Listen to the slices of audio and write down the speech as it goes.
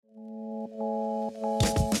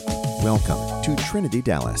Welcome to Trinity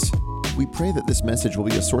Dallas. We pray that this message will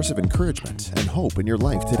be a source of encouragement and hope in your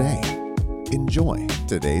life today. Enjoy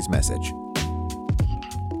today's message.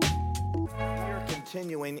 We are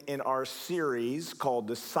continuing in our series called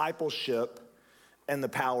Discipleship and the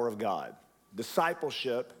Power of God.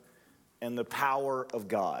 Discipleship and the Power of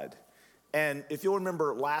God. And if you'll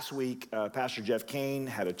remember last week, Pastor Jeff Kane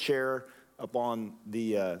had a chair up on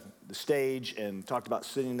the stage and talked about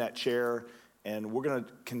sitting in that chair. And we're going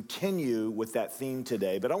to continue with that theme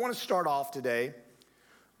today. But I want to start off today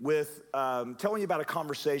with telling you about a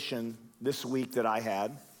conversation this week that I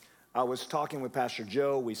had. I was talking with Pastor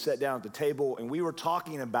Joe. We sat down at the table, and we were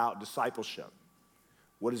talking about discipleship.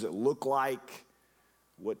 What does it look like?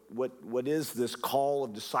 What is this call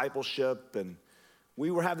of discipleship? And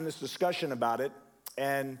we were having this discussion about it.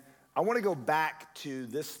 And I want to go back to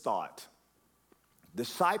this thought.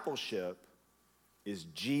 Discipleship is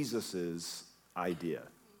Jesus's idea.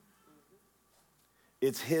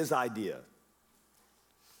 It's his idea.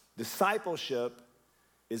 Discipleship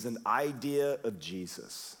is an idea of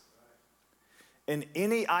Jesus. And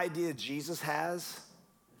any idea Jesus has,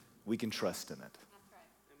 we can trust in it.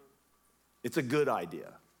 It's a good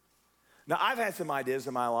idea. Now, I've had some ideas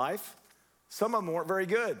in my life. Some of them weren't very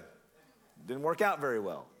good. Didn't work out very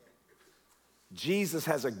well. Jesus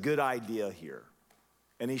has a good idea here.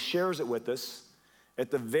 And he shares it with us. At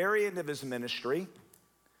the very end of his ministry,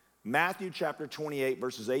 Matthew chapter 28,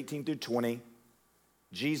 verses 18 through 20,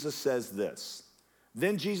 Jesus says this.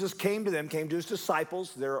 Then Jesus came to his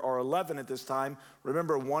disciples. There are 11 at this time.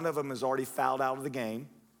 Remember, one of them has already fouled out of the game.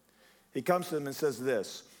 He comes to them and says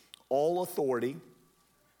this, all authority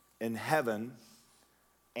in heaven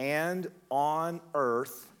and on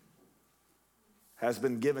earth has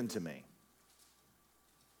been given to me.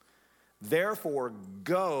 Therefore,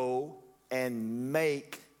 go and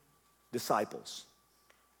make disciples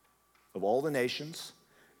of all the nations,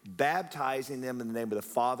 baptizing them in the name of the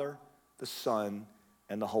Father, the Son,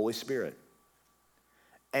 and the Holy Spirit.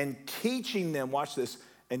 And teaching them, watch this,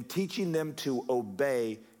 and teaching them to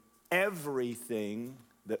obey everything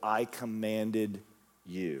that I commanded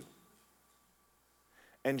you.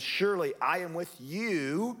 And surely I am with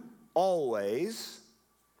you always,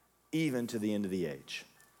 even to the end of the age.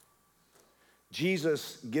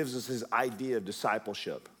 Jesus gives us his idea of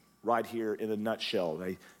discipleship right here in a nutshell.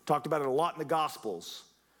 They talked about it a lot in the Gospels,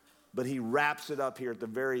 but he wraps it up here at the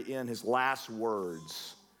very end, his last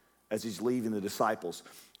words as he's leaving the disciples.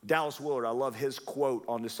 Dallas Willard, I love his quote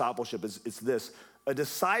on discipleship. It's this,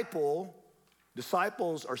 disciples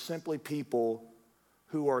are simply people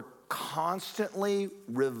who are constantly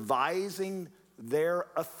revising their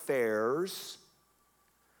affairs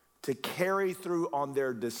to carry through on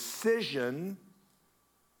their decision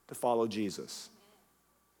to follow Jesus.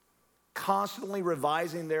 Constantly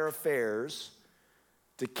revising their affairs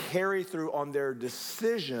to carry through on their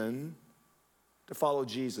decision to follow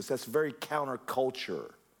Jesus. That's very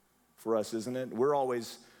counterculture for us, isn't it? We're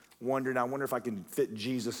always wondering, I wonder if I can fit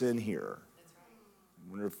Jesus in here. That's right.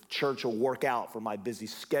 I wonder if church will work out for my busy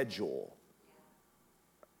schedule.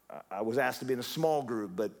 I was asked to be in a small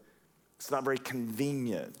group, but it's not very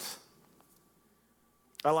convenient.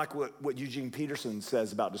 I like what Eugene Peterson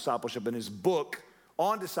says about discipleship in his book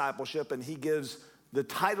on discipleship, and he gives the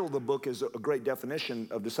title of the book is a great definition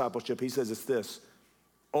of discipleship. He says it's this,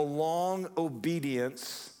 a long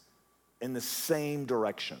obedience in the same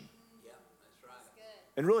direction. Yeah, that's right. That's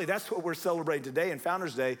good. And really, that's what we're celebrating today in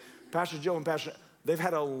Founders Day. Pastor Joe and Pastor, they've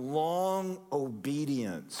had a long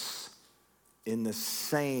obedience in the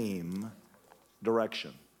same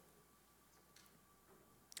direction.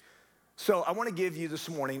 So I want to give you this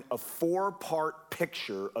morning a 4-part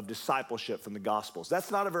picture of discipleship from the Gospels.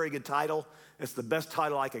 That's not a very good title. It's the best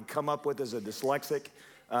title I could come up with as a dyslexic.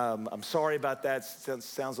 I'm sorry about that. It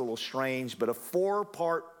sounds a little strange, but a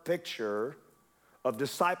 4-part picture of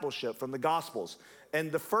discipleship from the Gospels.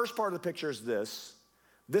 And the first part of the picture is this.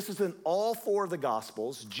 This is in all 4 of the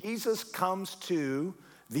Gospels. Jesus comes to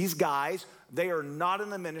these guys. They are not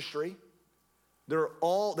in the ministry. They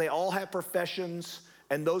all have professions.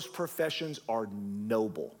 And those professions are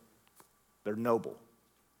noble. They're noble.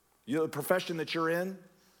 You know the profession that you're in?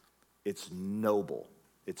 It's noble.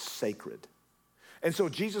 It's sacred. And so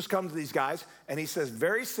Jesus comes to these guys, and he says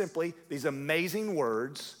very simply, these amazing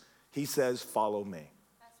words. He says, follow me.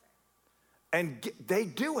 That's right. And they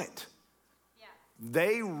do it. Yeah.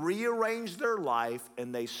 They rearrange their life,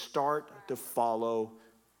 and they start to follow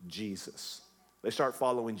Jesus. They start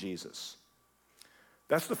following Jesus.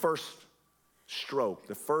 That's the first stroke,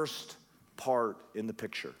 the first part in the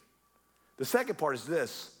picture. The second part is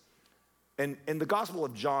this, And the Gospel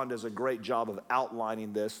of John does a great job of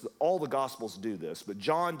outlining this. All the Gospels do this, but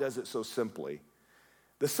John does it so simply.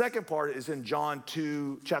 The second part is in John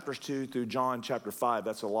 2, chapters 2 through John chapter 5.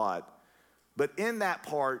 That's a lot. But in that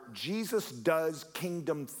part, Jesus does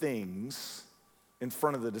kingdom things in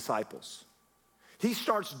front of the disciples. He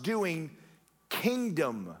starts doing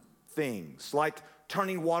kingdom things, like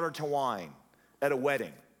turning water to wine at a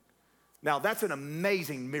wedding. Now, that's an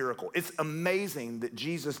amazing miracle. It's amazing that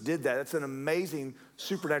Jesus did that. It's an amazing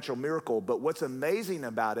supernatural miracle. But what's amazing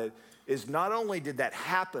about it is not only did that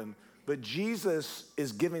happen, but Jesus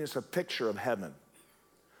is giving us a picture of heaven.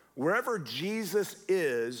 Wherever Jesus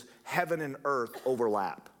is, heaven and earth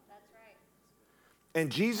overlap. That's right.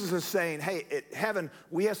 And Jesus is saying, hey, heaven,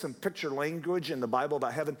 we have some picture language in the Bible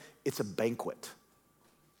about heaven. It's a banquet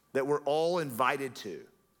that we're all invited to.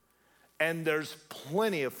 And there's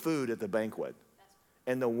plenty of food at the banquet.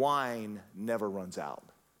 And the wine never runs out.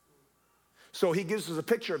 So he gives us a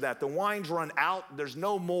picture of that. The wine's run out. There's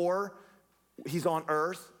no more. He's on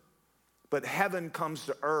earth. But heaven comes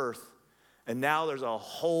to earth. And now there's a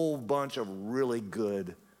whole bunch of really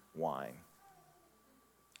good wine.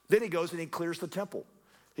 Then he goes and he clears the temple.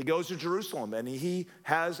 He goes to Jerusalem and he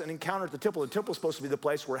has an encounter at the temple. The temple is supposed to be the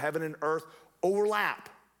place where heaven and earth overlap.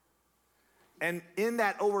 And in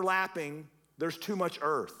that overlapping, there's too much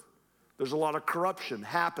earth. There's a lot of corruption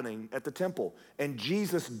happening at the temple. And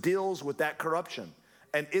Jesus deals with that corruption.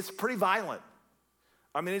 And it's pretty violent.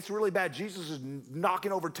 I mean, it's really bad. Jesus is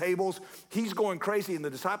knocking over tables. He's going crazy. And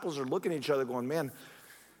the disciples are looking at each other going, man,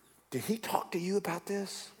 did he talk to you about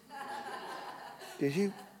this? Did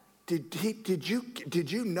you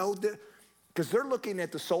know that? Because they're looking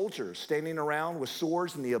at the soldiers standing around with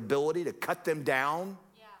swords and the ability to cut them down.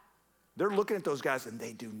 They're looking at those guys and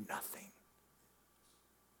they do nothing.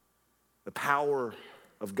 The power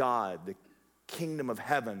of God, the kingdom of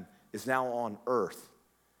heaven is now on earth.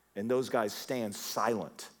 And those guys stand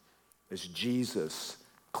silent as Jesus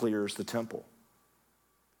clears the temple.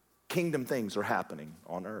 Kingdom things are happening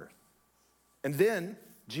on earth. And then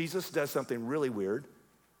Jesus does something really weird.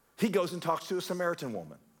 He goes and talks to a Samaritan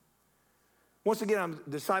woman. Once again,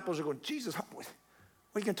 the disciples are going, Jesus, what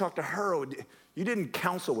are you going to talk to her? You didn't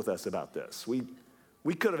counsel with us about this. We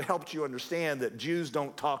could have helped you understand that Jews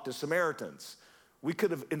don't talk to Samaritans. We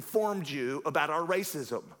could have informed you about our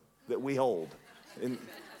racism that we hold and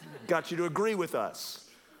got you to agree with us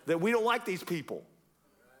that we don't like these people.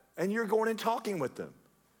 And you're going and talking with them.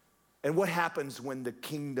 And what happens when the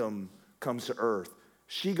kingdom comes to earth?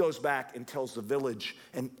 She goes back and tells the village,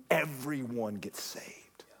 and everyone gets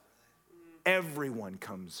saved. Everyone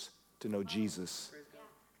comes to know Jesus.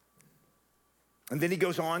 And then he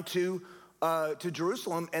goes on to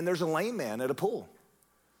Jerusalem, and there's a lame man at a pool.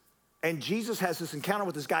 And Jesus has this encounter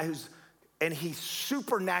with this guy and he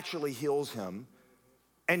supernaturally heals him.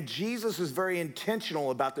 And Jesus is very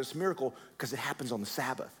intentional about this miracle because it happens on the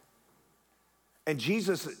Sabbath. And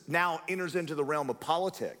Jesus now enters into the realm of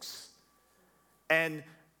politics. And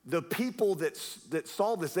the people that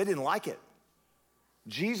saw this, they didn't like it.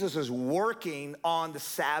 Jesus is working on the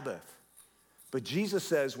Sabbath. But Jesus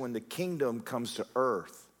says when the kingdom comes to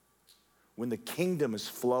earth, when the kingdom is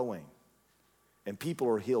flowing and people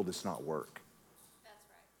are healed, it's not work. That's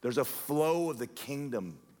right. There's a flow of the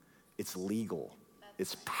kingdom. It's legal.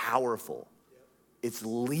 It's powerful. It's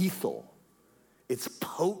lethal. It's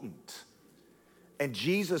potent. And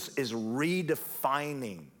Jesus is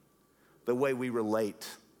redefining the way we relate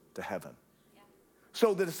to heaven. Yeah.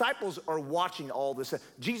 So the disciples are watching all this.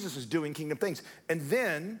 Jesus is doing kingdom things. And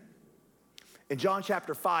then in John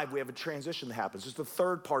chapter 5, we have a transition that happens. It's the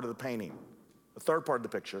third part of the painting, the third part of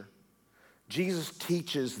the picture. Jesus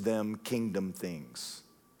teaches them kingdom things.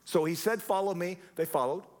 So he said, follow me. They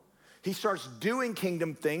followed. He starts doing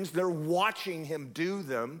kingdom things. They're watching him do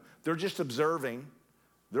them. They're just observing.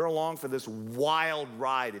 They're along for this wild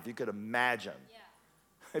ride, if you could imagine. Yeah.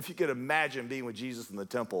 If you could imagine being with Jesus in the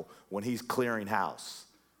temple when he's clearing house.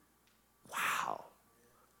 Wow.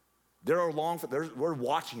 We're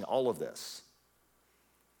watching all of this.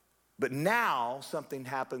 But now something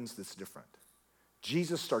happens that's different.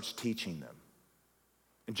 Jesus starts teaching them.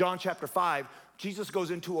 In John chapter 5, Jesus goes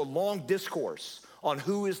into a long discourse on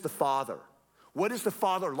who is the Father. What is the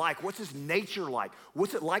Father like? What's his nature like?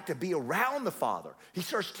 What's it like to be around the Father? He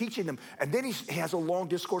starts teaching them. And then he has a long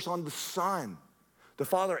discourse on the Son, the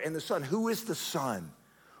Father and the Son. Who is the Son?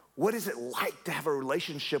 What is it like to have a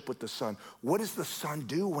relationship with the Son? What does the Son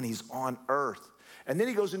do when he's on earth? And then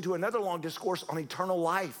he goes into another long discourse on eternal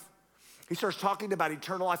life. He starts talking about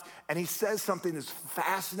eternal life, and he says something that's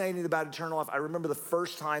fascinating about eternal life. I remember the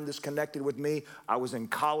first time this connected with me. I was in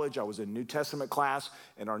college. I was in New Testament class,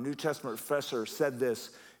 and our New Testament professor said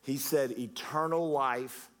this. He said, eternal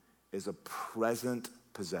life is a present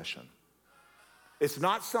possession. It's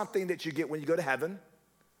not something that you get when you go to heaven.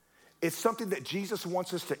 It's something that Jesus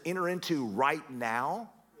wants us to enter into right now.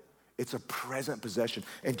 It's a present possession.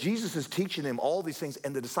 And Jesus is teaching them all these things,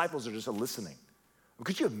 and the disciples are just listening.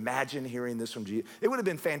 Could you imagine hearing this from Jesus? It would have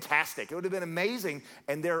been fantastic. It would have been amazing,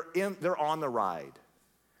 and they're on the ride.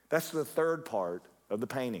 That's the third part of the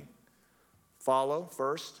painting. Follow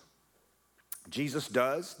first. Jesus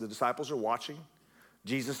does. The disciples are watching.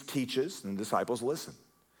 Jesus teaches, and the disciples listen.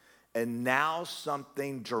 And now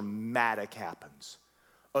something dramatic happens.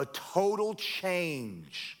 A total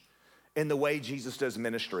change in the way Jesus does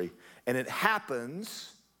ministry. And it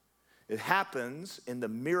happens in the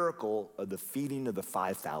miracle of the feeding of the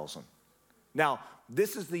 5,000. Now,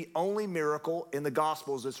 this is the only miracle in the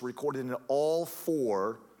Gospels that's recorded in all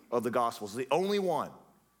four of the Gospels, the only one.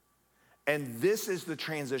 And this is the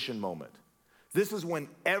transition moment. This is when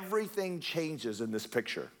everything changes in this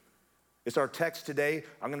picture. It's our text today.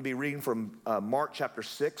 I'm going to be reading from Mark chapter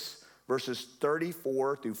 6, verses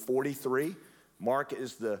 34 through 43. Mark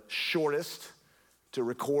is the shortest to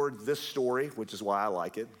record this story, which is why I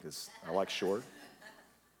like it, because I like short.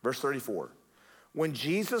 Verse 34. When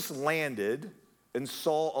Jesus landed and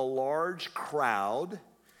saw a large crowd,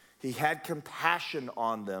 he had compassion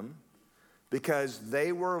on them because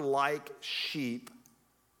they were like sheep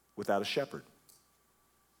without a shepherd.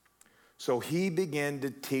 So he began to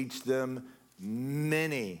teach them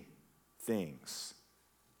many things.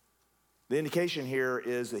 The indication here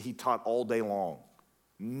is that he taught all day long.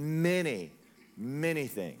 Many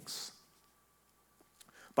things.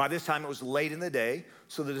 By this time, it was late in the day,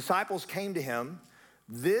 so the disciples came to him.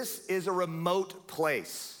 This is a remote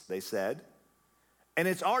place, they said, and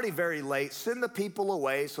it's already very late. Send the people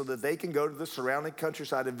away so that they can go to the surrounding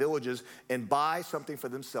countryside and villages and buy something for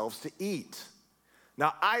themselves to eat.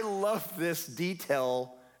 Now, I love this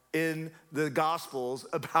detail in the Gospels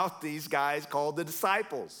about these guys called the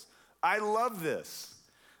disciples. I love this.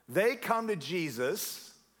 They come to Jesus,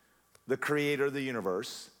 the creator of the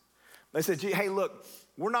universe. They said, hey, look,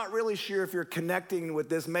 we're not really sure if you're connecting with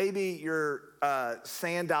this. Maybe your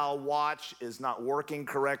sundial watch is not working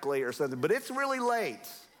correctly or something, but it's really late.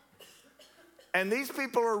 And these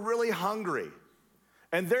people are really hungry.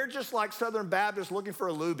 And they're just like Southern Baptists looking for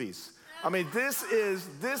a Luby's. I mean, this is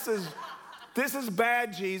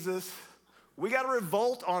bad, Jesus. We got a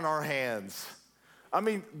revolt on our hands. I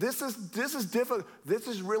mean, this is difficult. This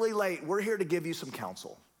is really late. We're here to give you some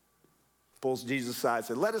counsel. Pulls Jesus aside and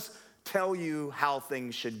said, let us tell you how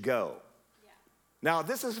things should go. Yeah. Now,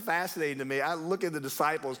 this is fascinating to me. I look at the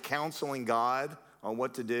disciples counseling God on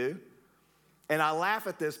what to do, and I laugh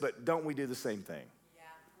at this, but don't we do the same thing? Yeah.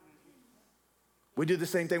 We do the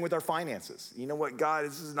same thing with our finances. You know what, God,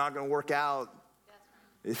 this is not going to work out.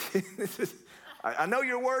 That's right. I know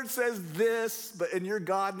your word says this, and you're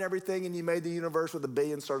God and everything, and you made the universe with a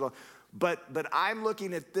billion stars. But I'm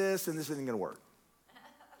looking at this, and this isn't going to work.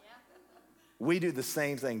 We do the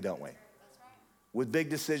same thing, don't we? That's right. With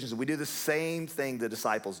big decisions, we do the same thing the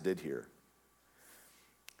disciples did here.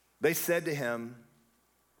 They said to him,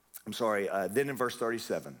 then in verse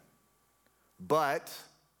 37, but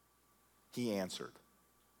he answered,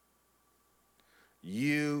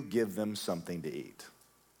 you give them something to eat.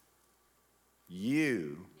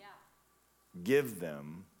 You give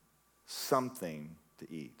them something to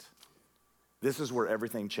eat. This is where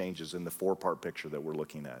everything changes in the four-part picture that we're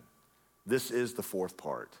looking at. This is the fourth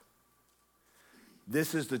part.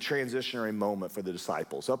 This is the transitionary moment for the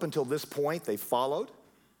disciples. Up until this point, they followed,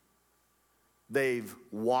 they've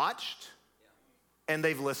watched, and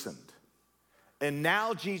they've listened. And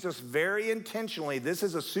now Jesus very intentionally, this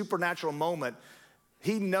is a supernatural moment.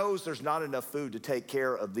 He knows there's not enough food to take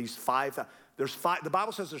care of these 5,000. The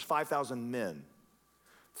Bible says there's 5,000 men.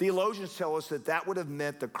 Theologians tell us that would have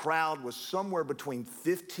meant the crowd was somewhere between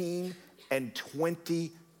 15 and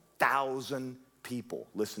 20,000 people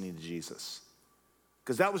listening to Jesus.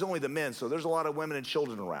 Because that was only the men, so there's a lot of women and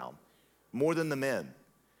children around, more than the men.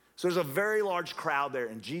 So there's a very large crowd there,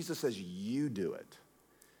 and Jesus says, you do it.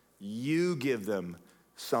 You give them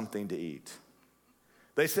something to eat.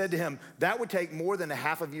 They said to him, that would take more than a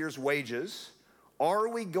half of year's wages. Are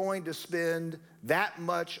we going to spend that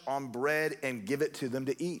much on bread and give it to them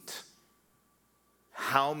to eat?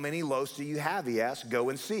 How many loaves do you have? He asked. Go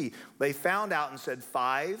and see. They found out and said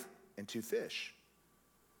 5 and 2 fish.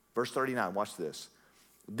 Verse 39, watch this.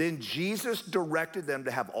 Then Jesus directed them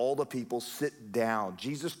to have all the people sit down.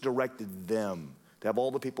 Jesus directed them to have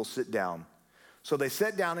all the people sit down. So they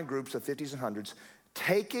sat down in groups of 50s and hundreds,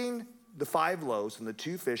 taking the 5 loaves and the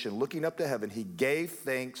 2 fish and looking up to heaven, he gave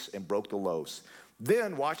thanks and broke the loaves.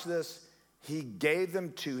 Then, watch this, he gave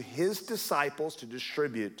them to his disciples to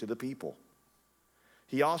distribute to the people.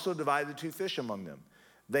 He also divided the 2 fish among them.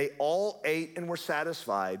 They all ate and were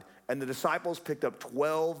satisfied, and the disciples picked up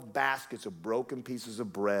 12 baskets of broken pieces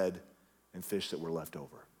of bread and fish that were left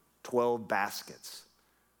over. 12 baskets.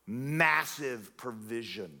 Massive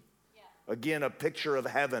provision. Yeah. Again, a picture of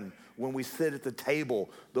heaven. When we sit at the table,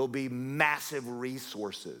 there'll be massive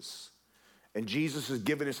resources. And Jesus is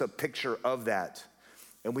giving us a picture of that.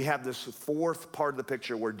 And we have this 4th part of the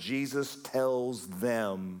picture where Jesus tells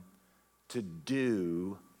them to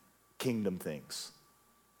do kingdom things.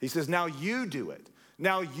 He says, now you do it.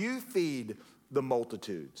 Now you feed the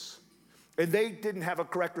multitudes. And they didn't have a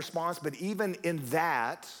correct response, but even in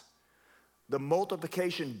that, the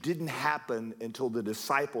multiplication didn't happen until the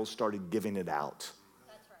disciples started giving it out.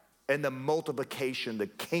 That's right. And the multiplication, the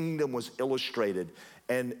kingdom was illustrated,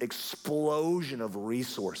 and explosion of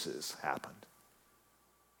resources happened.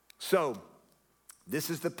 So, this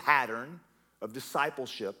is the pattern of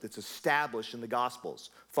discipleship that's established in the Gospels.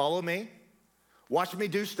 Follow me, watch me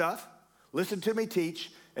do stuff, listen to me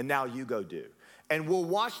teach, and now you go do. And we'll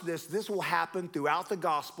watch this. This will happen throughout the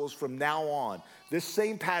Gospels from now on. This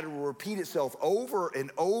same pattern will repeat itself over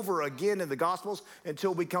and over again in the Gospels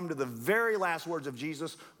until we come to the very last words of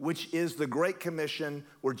Jesus, which is the Great Commission,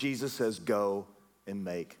 where Jesus says, go and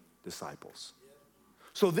make disciples.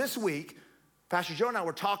 So this week, Pastor Joe and I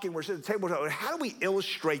were talking, we're sitting at the table, how do we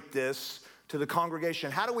illustrate this to the congregation?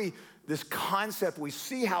 How do we, this concept, we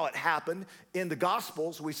see how it happened in the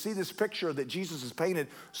Gospels. We see this picture that Jesus has painted.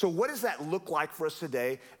 So what does that look like for us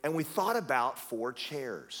today? And we thought about 4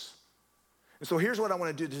 chairs. And so here's what I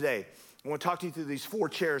want to do today. I want to talk to you through these 4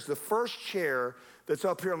 chairs. The first chair that's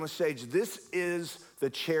up here on the stage, this is the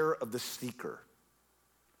chair of the seeker.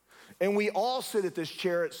 And we all sit at this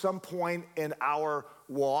chair at some point in our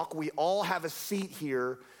walk. We all have a seat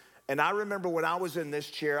here. And I remember when I was in this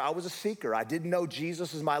chair, I was a seeker. I didn't know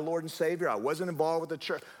Jesus as my Lord and Savior. I wasn't involved with the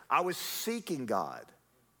church. I was seeking God.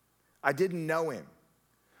 I didn't know him.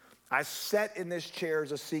 I sat in this chair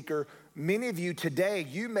as a seeker. Many of you today,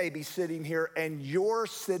 you may be sitting here and you're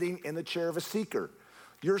sitting in the chair of a seeker.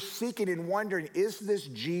 You're seeking and wondering, is this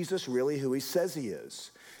Jesus really who he says he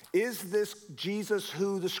is? Is this Jesus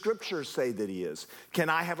who the scriptures say that he is? Can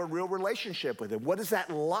I have a real relationship with him? What is that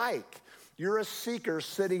like? You're a seeker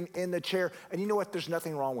sitting in the chair. And you know what? There's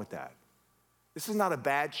nothing wrong with that. This is not a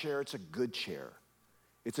bad chair. It's a good chair.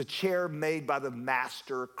 It's a chair made by the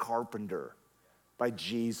master carpenter, by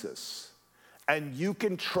Jesus. And you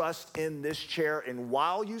can trust in this chair. And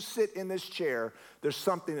while you sit in this chair, there's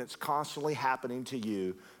something that's constantly happening to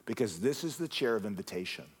you, because this is the chair of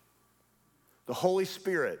invitation. The Holy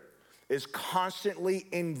Spirit is constantly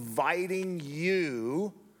inviting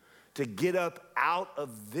you to get up out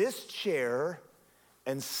of this chair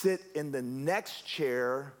and sit in the next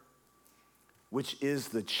chair, which is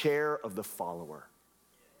the chair of the follower.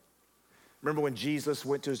 Remember when Jesus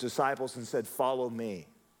went to his disciples and said, follow me.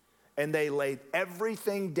 And they laid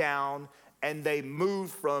everything down and they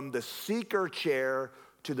moved from the seeker chair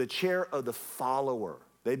to the chair of the follower.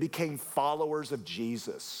 They became followers of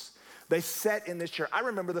Jesus. They sat in this chair. I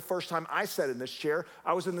remember the first time I sat in this chair,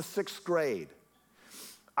 I was in the 6th grade.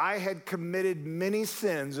 I had committed many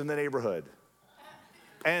sins in the neighborhood.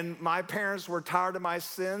 And my parents were tired of my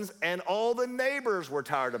sins, and all the neighbors were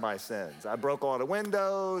tired of my sins. I broke a lot of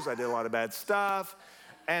windows, I did a lot of bad stuff,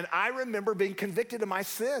 and I remember being convicted of my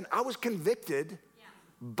sin. I was convicted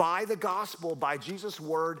by the gospel, by Jesus'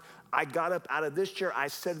 word. I got up out of this chair, I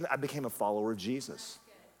became a follower of Jesus.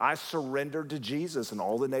 I surrendered to Jesus, and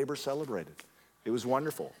all the neighbors celebrated. It was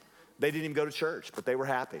wonderful. They didn't even go to church, but they were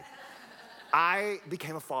happy. I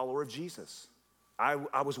became a follower of Jesus.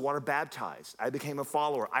 I was water baptized. I became a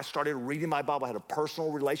follower. I started reading my Bible. I had a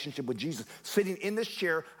personal relationship with Jesus. Sitting in this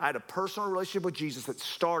chair, I had a personal relationship with Jesus that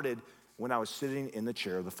started when I was sitting in the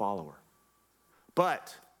chair of the follower.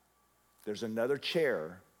 But there's another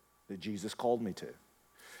chair that Jesus called me to.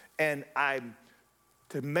 And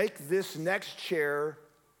to make this next chair,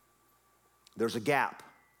 there's a gap.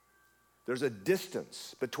 There's a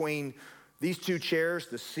distance between these 2 chairs,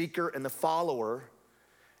 the seeker and the follower,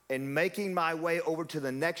 and making my way over to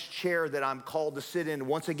the next chair that I'm called to sit in,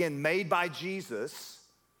 once again, made by Jesus,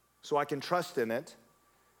 so I can trust in it.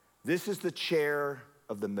 This is the chair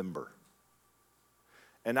of the member.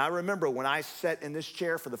 And I remember when I sat in this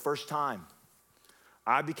chair for the first time,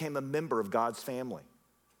 I became a member of God's family.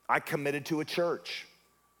 I committed to a church.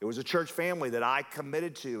 It was a church family that I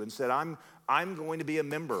committed to and said, I'm going to be a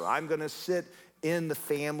member. I'm going to sit in the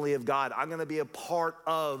family of God. I'm going to be a part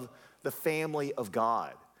of the family of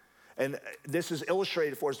God. And this is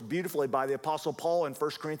illustrated for us beautifully by the Apostle Paul in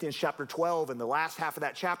 1 Corinthians chapter 12, in the last half of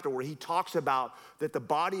that chapter, where he talks about that the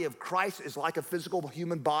body of Christ is like a physical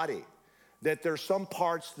human body, that there's some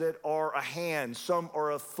parts that are a hand, some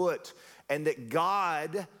are a foot, and that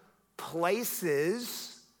God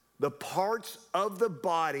places the parts of the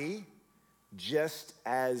body just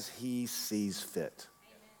as he sees fit.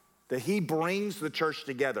 Amen. That he brings the church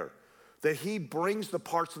together, that he brings the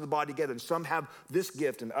parts of the body together. And some have this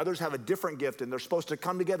gift and others have a different gift, and they're supposed to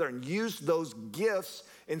come together and use those gifts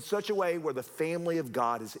in such a way where the family of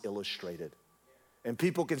God is illustrated. And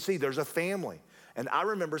people can see there's a family. And I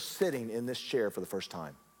remember sitting in this chair for the first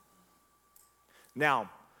time.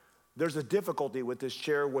 Now, there's a difficulty with this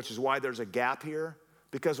chair, which is why there's a gap here.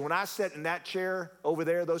 Because when I sat in that chair over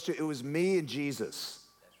there, those two, it was me and Jesus.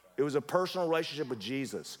 It was a personal relationship with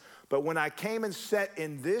Jesus. But when I came and sat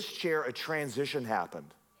in this chair, a transition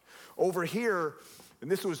happened. Over here,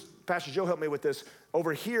 and this was, Pastor Joe helped me with this.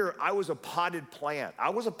 Over here, I was a potted plant. I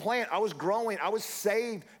was a plant. I was growing. I was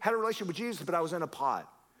saved, had a relationship with Jesus, but I was in a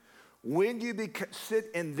pot. When you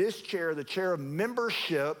sit in this chair, the chair of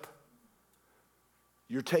membership,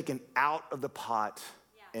 you're taken out of the pot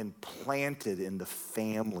and planted in the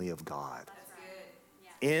family of God. That's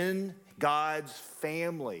good. Yeah. In God's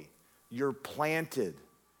family, you're planted.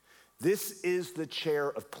 This is the chair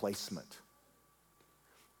of placement.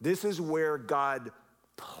 This is where God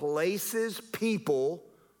places people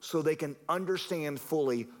so they can understand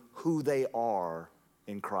fully who they are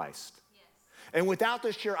in Christ. Yes. And without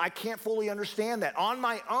this chair, I can't fully understand that. On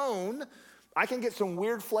my own, I can get some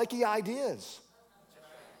weird, flaky ideas.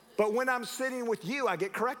 But when I'm sitting with you, I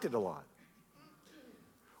get corrected a lot.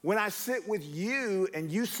 When I sit with you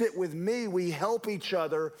and you sit with me, we help each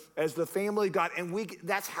other as the family of God, and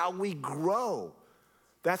that's how we grow.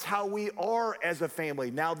 That's how we are as a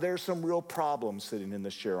family. Now, there's some real problems sitting in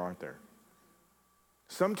this chair, aren't there?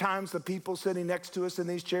 Sometimes the people sitting next to us in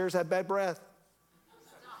these chairs have bad breath.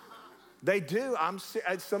 They do.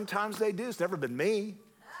 Sometimes they do. It's never been me.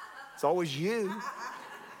 It's always you.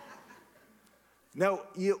 No,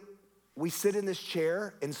 we sit in this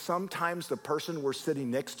chair, and sometimes the person we're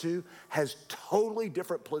sitting next to has totally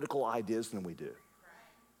different political ideas than we do.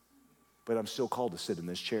 But I'm still called to sit in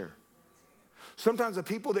this chair. Sometimes the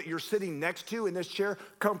people that you're sitting next to in this chair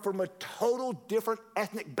come from a total different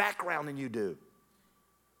ethnic background than you do.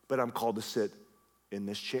 But I'm called to sit in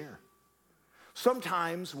this chair.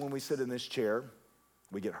 Sometimes when we sit in this chair,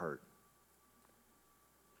 we get hurt.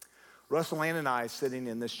 Russell Ann and I sitting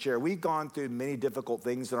in this chair, we've gone through many difficult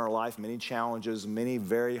things in our life, many challenges, many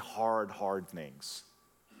very hard things.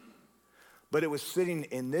 But it was sitting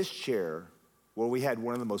in this chair where we had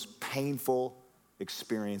one of the most painful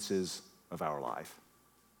experiences of our life.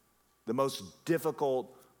 The most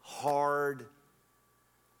difficult, hard,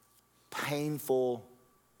 painful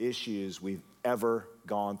issues we've ever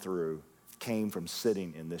gone through came from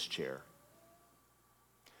sitting in this chair.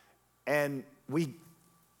 And we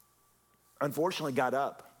unfortunately got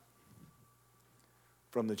up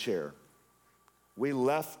from the chair. We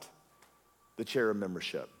left the chair of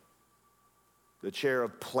membership, the chair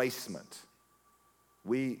of placement.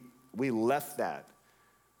 We left that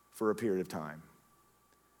for a period of time.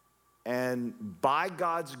 And by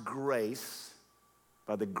God's grace,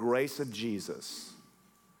 by the grace of Jesus,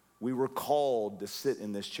 we were called to sit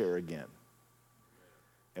in this chair again.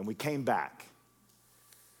 And we came back.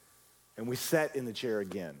 And we sat in the chair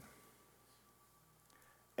again.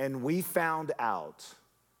 And we found out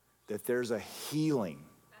that there's a healing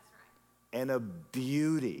and a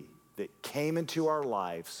beauty that came into our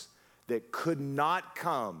lives that could not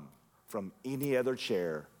come from any other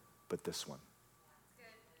chair but this one.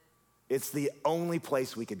 It's the only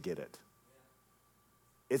place we could get it.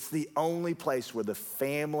 It's the only place where the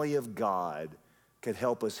family of God could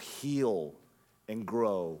help us heal and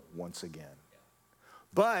grow once again.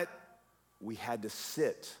 But we had to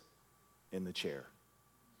sit in the chair.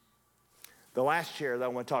 The last chair that I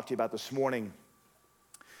want to talk to you about this morning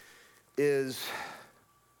is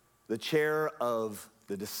the chair of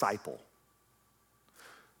the disciple.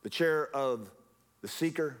 The chair of the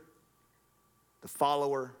seeker, the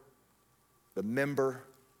follower, the member,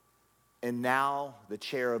 and now the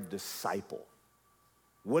chair of disciple.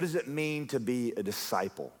 What does it mean to be a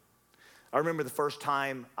disciple? I remember the first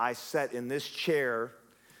time I sat in this chair,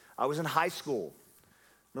 I was in high school.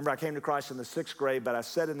 Remember, I came to Christ in the 6th grade, but I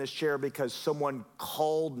sat in this chair because someone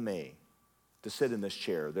called me to sit in this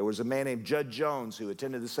chair. There was a man named Judd Jones who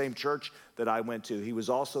attended the same church that I went to. He was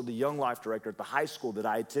also the young life director at the high school that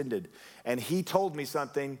I attended. And he told me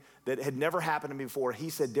something that had never happened to me before.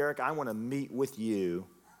 He said, Derrick, I want to meet with you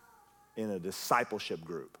in a discipleship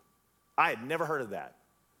group. I had never heard of that.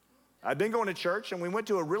 I'd been going to church, and we went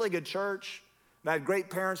to a really good church, and I had great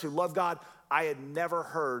parents who loved God. I had never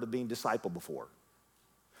heard of being discipled before.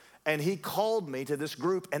 And he called me to this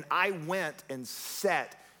group, and I went and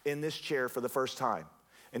sat in this chair for the first time.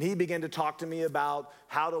 And he began to talk to me about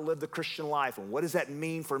how to live the Christian life and what does that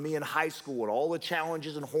mean for me in high school and all the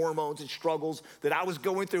challenges and hormones and struggles that I was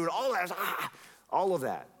going through and all of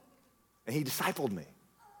that. And he discipled me.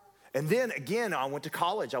 And then again, I went to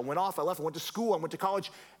college. I left, I went to school, I went to college.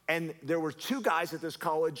 And there were two guys at this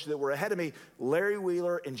college that were ahead of me, Larry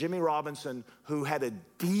Wheeler and Jimmy Robinson, who had a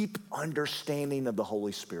deep understanding of the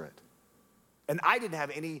Holy Spirit. And I didn't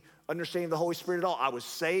have any understanding of the Holy Spirit at all. I was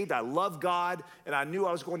saved, I loved God, and I knew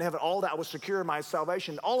I was going to heaven. All that, I was secure in my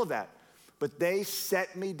salvation, all of that. But they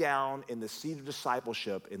set me down in the seat of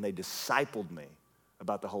discipleship, and they discipled me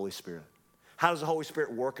about the Holy Spirit. How does the Holy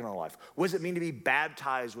Spirit work in our life? What does it mean to be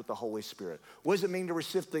baptized with the Holy Spirit? What does it mean to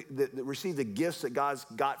receive the gifts that God's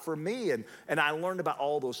got for me? And I learned about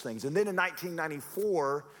all those things. And then in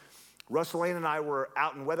 1994, Russell Lane and I were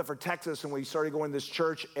out in Weatherford, Texas, and we started going to this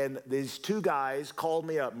church, and these two guys called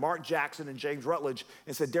me up, Mark Jackson and James Rutledge,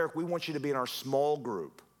 and said, Derrick, we want you to be in our small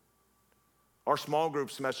group. Our small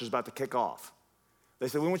group semester is about to kick off. They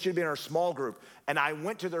said, we want you to be in our small group. And I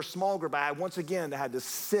went to their small group. I once again had to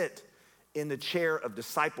sit in the chair of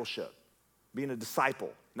discipleship, being a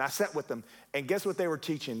disciple. And I sat with them, and guess what they were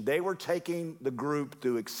teaching? They were taking the group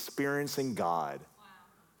through experiencing God. Wow.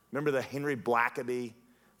 Remember the Henry Blackaby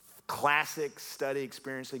classic study,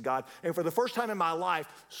 Experiencing God? And for the first time in my life,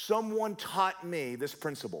 someone taught me this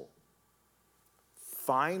principle.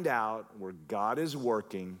 Find out where God is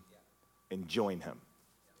working and join him.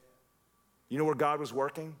 You know where God was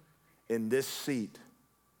working? In this seat,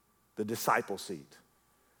 the disciple seat.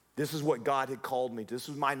 This is what God had called me to. This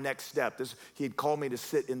was my next step. He had called me to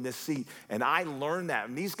sit in this seat. And I learned that.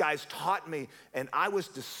 And these guys taught me. And I was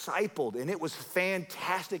discipled. And it was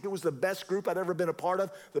fantastic. It was the best group I'd ever been a part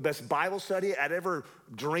of. The best Bible study I'd ever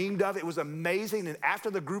dreamed of. It was amazing. And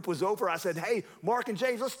after the group was over, I said, hey, Mark and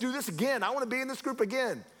James, let's do this again. I want to be in this group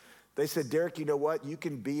again. They said, Derrick, you know what? You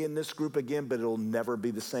can be in this group again, but it'll never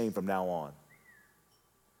be the same from now on.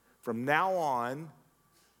 From now on,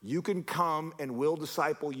 you can come and we'll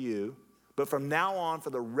disciple you, but from now on, for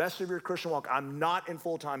the rest of your Christian walk, I'm not in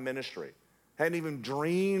full-time ministry. Hadn't even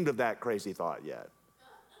dreamed of that crazy thought yet.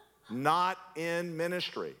 Not in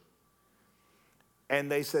ministry.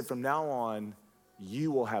 And they said, from now on,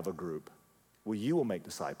 you will have a group where you will make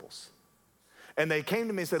disciples. And they came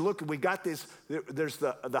to me and said, look, we got this, there's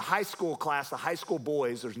the high school class, the high school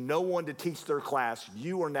boys, there's no one to teach their class.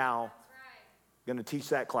 You are now going to teach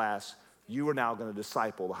that class. You are now going to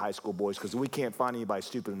disciple the high school boys because we can't find anybody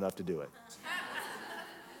stupid enough to do it.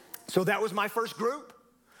 So that was my first group.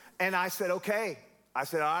 And I said, okay. I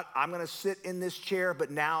said, all right, I'm going to sit in this chair,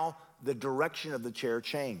 but now the direction of the chair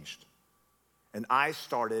changed. And I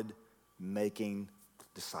started making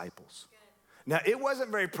disciples. Good. Now, it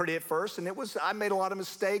wasn't very pretty at first, and I made a lot of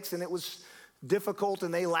mistakes, and it was difficult,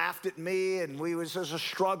 and they laughed at me, and it was just a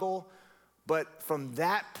struggle. But from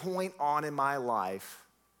that point on in my life,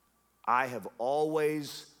 I have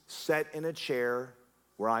always sat in a chair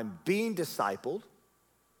where I'm being discipled,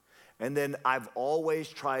 and then I've always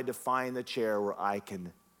tried to find the chair where I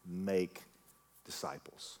can make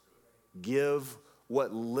disciples. Give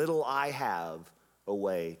what little I have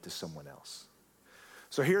away to someone else.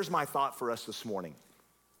 So here's my thought for us this morning.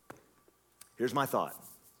 Here's my thought.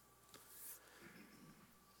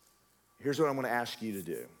 Here's what I'm going to ask you to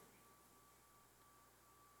do.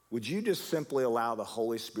 Would you just simply allow the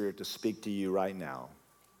Holy Spirit to speak to you right now?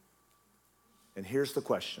 And here's the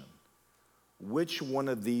question. Which one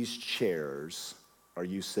of these chairs are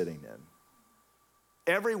you sitting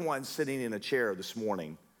in? Everyone's sitting in a chair this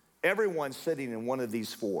morning. Everyone's sitting in one of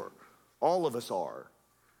these four. All of us are.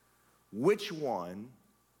 Which one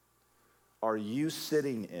are you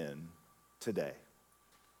sitting in today?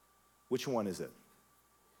 Which one is it?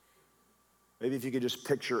 Maybe if you could just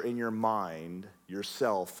picture in your mind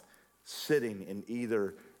yourself sitting in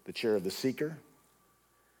either the chair of the seeker,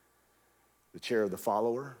 the chair of the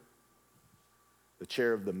follower, the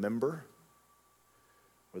chair of the member,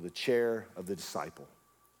 or the chair of the disciple.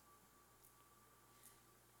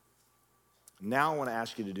 Now I want to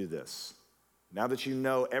ask you to do this. Now that you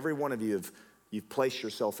know every one of you you've placed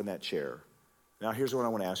yourself in that chair, now here's what I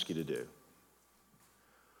want to ask you to do.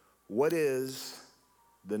 What is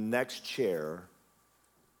the next chair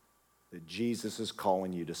that Jesus is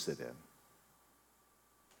calling you to sit in?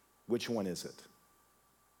 Which one is it?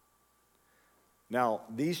 Now,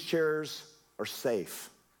 these chairs are safe.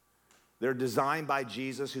 They're designed by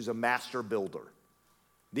Jesus, who's a master builder.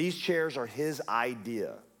 These chairs are his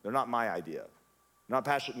idea. They're not my idea. Not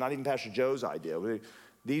even Pastor Joe's idea.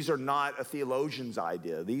 These are not a theologian's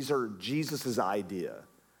idea. These are Jesus' idea.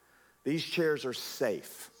 These chairs are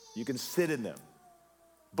safe. You can sit in them.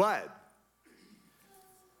 But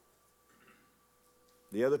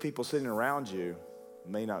the other people sitting around you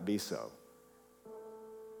may not be so.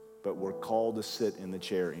 But we're called to sit in the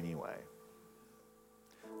chair anyway.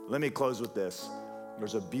 Let me close with this.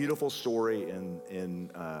 There's a beautiful story in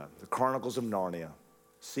the Chronicles of Narnia.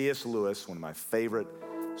 C.S. Lewis, one of my favorite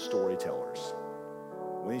storytellers.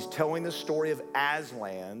 When he's telling the story of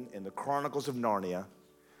Aslan in the Chronicles of Narnia,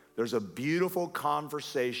 there's a beautiful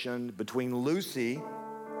conversation between Lucy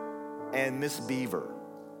and Miss Beaver.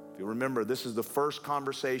 If you remember, this is the first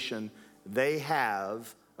conversation they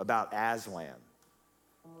have about Aslan.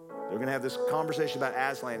 They're gonna have this conversation about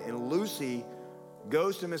Aslan, and Lucy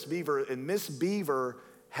goes to Miss Beaver, and Miss Beaver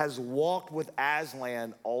has walked with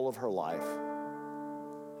Aslan all of her life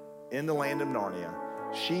in the land of Narnia.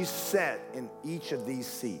 She's sat in each of these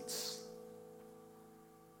seats.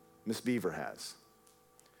 Miss Beaver has.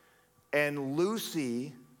 And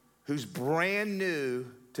Lucy, who's brand new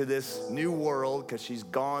to this new world, because she's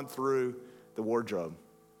gone through the wardrobe,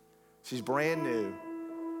 she's brand new,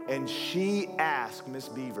 and she asked Miss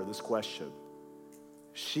Beaver this question.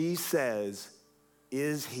 She says,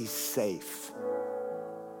 is he safe?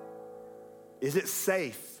 Is it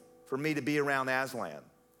safe for me to be around Aslan?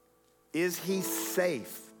 Is he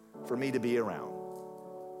safe for me to be around?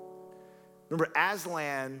 Remember,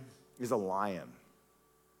 Aslan is a lion.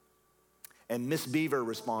 And Miss Beaver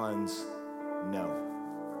responds, no,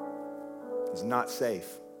 he's not safe.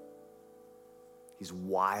 He's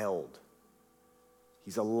wild.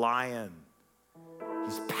 He's a lion.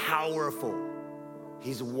 He's powerful.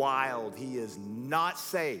 He's wild. He is not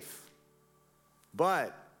safe.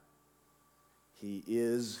 But he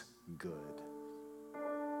is good.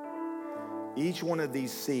 Each one of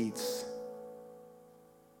these seats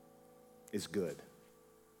is good.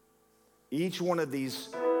 Each one of these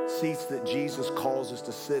seats that Jesus calls us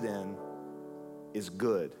to sit in is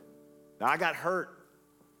good. Now, I got hurt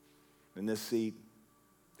in this seat.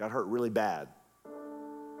 Got hurt really bad.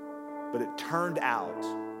 But it turned out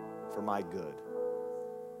for my good.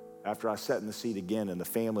 After I sat in the seat again and the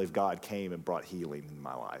family of God came and brought healing in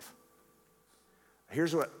my life.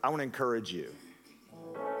 Here's what I want to encourage you.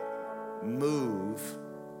 Move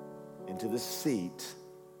into the seat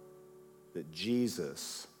that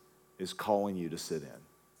Jesus is calling you to sit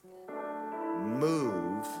in.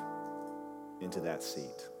 Move into that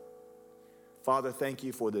seat. Father, thank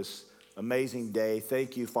you for this amazing day.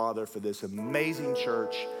 Thank you, Father, for this amazing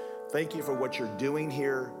church. Thank you for what you're doing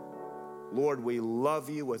here. Lord, we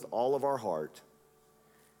love you with all of our heart.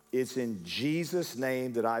 It's in Jesus'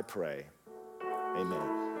 name that I pray.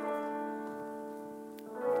 Amen.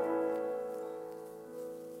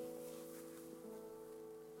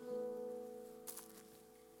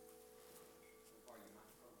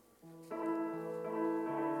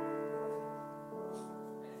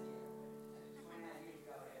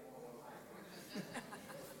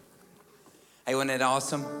 Hey, wasn't that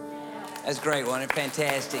awesome? That's great, wasn't it?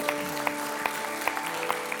 Fantastic.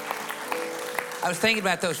 I was thinking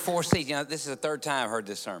about those 4 seats. You know, this is the 3rd time I've heard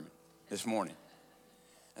this sermon this morning.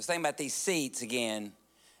 I was thinking about these seats again, and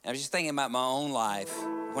I was just thinking about my own life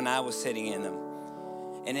when I was sitting in them.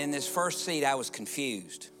 And in this first seat, I was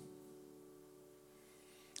confused.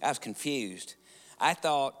 I I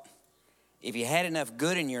thought if you had enough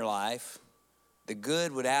good in your life, the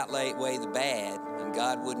good would outweigh the bad, and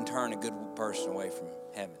God wouldn't turn a good person away from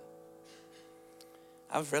heaven.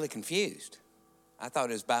 I was really confused. I thought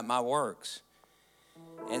it was about my works.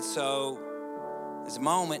 And so there's a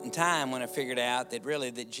moment in time when I figured out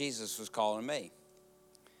that Jesus was calling me.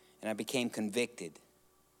 And I became convicted.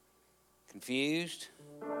 Confused,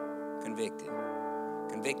 convicted.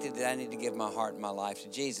 Convicted that I need to give my heart and my life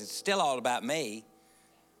to Jesus. It's still all about me,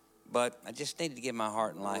 but I just needed to give my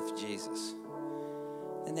heart and life to Jesus.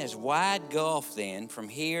 Then there's wide gulf then from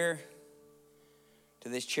here to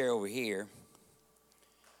this chair over here.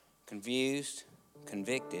 Confused,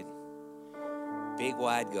 convicted, big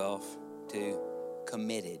wide gulf to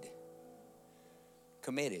committed.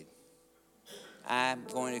 Committed. I'm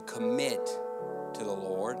going to commit to the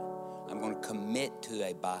Lord. I'm going to commit to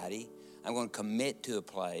a body. I'm going to commit to a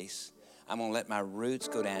place. I'm going to let my roots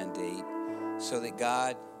go down deep so that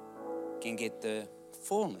God can get the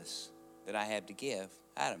fullness that I have to give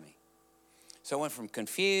out of me. So I went from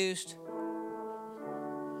confused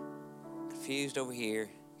over here,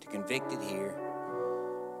 to convicted here,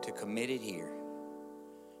 to committed here.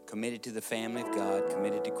 Committed to the family of God,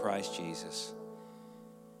 committed to Christ Jesus.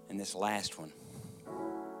 And this last one,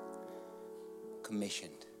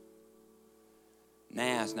 commissioned.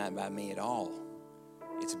 Now it's not about me at all.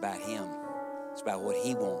 It's about him. It's about what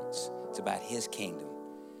he wants. It's about his kingdom.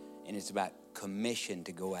 And it's about commission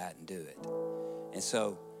to go out and do it. And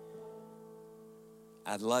so,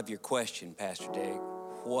 I'd love your question, Pastor Derrick.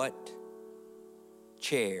 What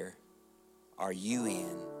chair are you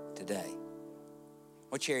in today?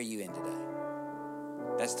 What chair are you in today?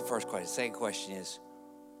 That's the first question. The second question is,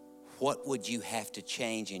 what would you have to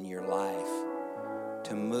change in your life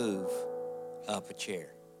to move up a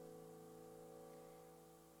chair?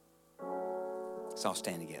 Let's all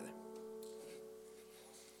stand together.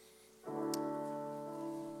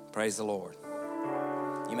 Praise the Lord.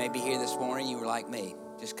 You may be here this morning, you were like me,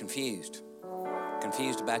 just confused.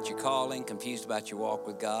 Confused about your calling, confused about your walk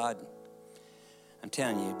with God. I'm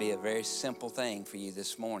telling you, it'd be a very simple thing for you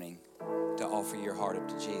this morning to offer your heart up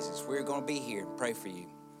to Jesus. We're going to be here and pray for you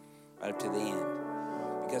right up to the end.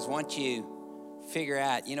 Because once you figure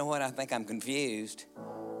out, you know what, I think I'm confused,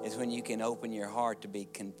 is when you can open your heart to be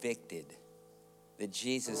convicted that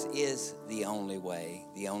Jesus is the only way,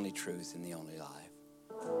 the only truth, and the only life.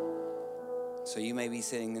 So you may be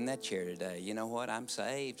sitting in that chair today. You know what, I'm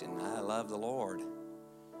saved and I love the Lord.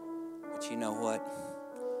 But you know what,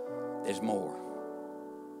 there's more.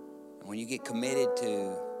 And when you get committed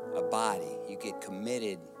to a body, you get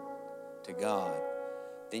committed to God,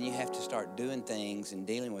 then you have to start doing things and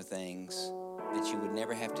dealing with things that you would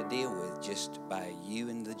never have to deal with just by you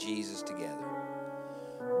and the Jesus together.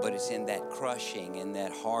 But it's in that crushing, in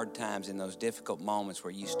that hard times, in those difficult moments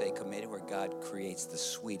where you stay committed, where God creates the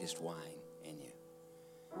sweetest wine in you.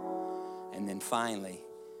 And then finally,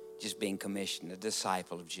 just being commissioned, a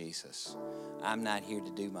disciple of Jesus. I'm not here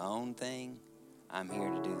to do my own thing. I'm here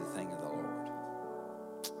to do the thing of the Lord.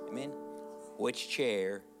 Amen? Which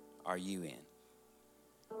chair are you in?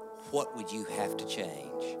 What would you have to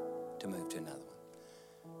change to move to another one?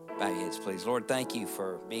 Bow your heads, please. Lord, thank you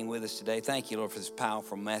for being with us today. Thank you, Lord, for this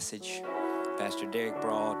powerful message Pastor Derrick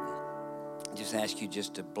brought. I just ask you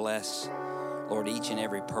just to bless, Lord, each and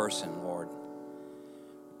every person, Lord.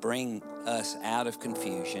 Bring us out of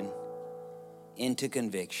confusion into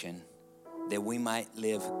conviction, that we might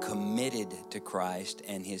live committed to Christ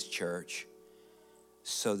and his church,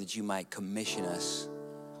 so that you might commission us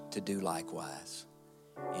to do likewise.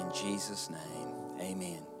 In Jesus' name,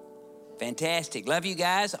 amen. Fantastic. Love you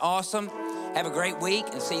guys. Awesome. Have a great week,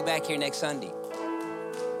 and see you back here next Sunday.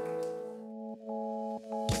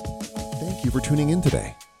 Thank you for tuning in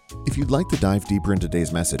today. If you'd like to dive deeper into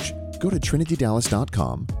today's message, go to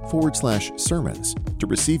trinitydallas.com/sermons to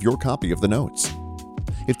receive your copy of the notes.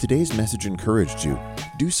 If today's message encouraged you,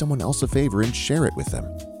 do someone else a favor and share it with them.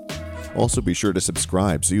 Also be sure to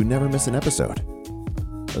subscribe so you never miss an episode.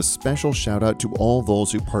 A special shout out to all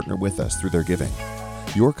those who partner with us through their giving.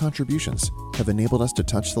 Your contributions have enabled us to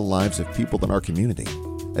touch the lives of people in our community,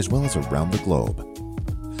 as well as around the globe.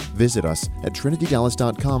 Visit us at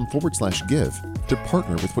trinitydallas.com/give to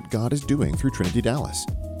partner with what God is doing through Trinity Dallas.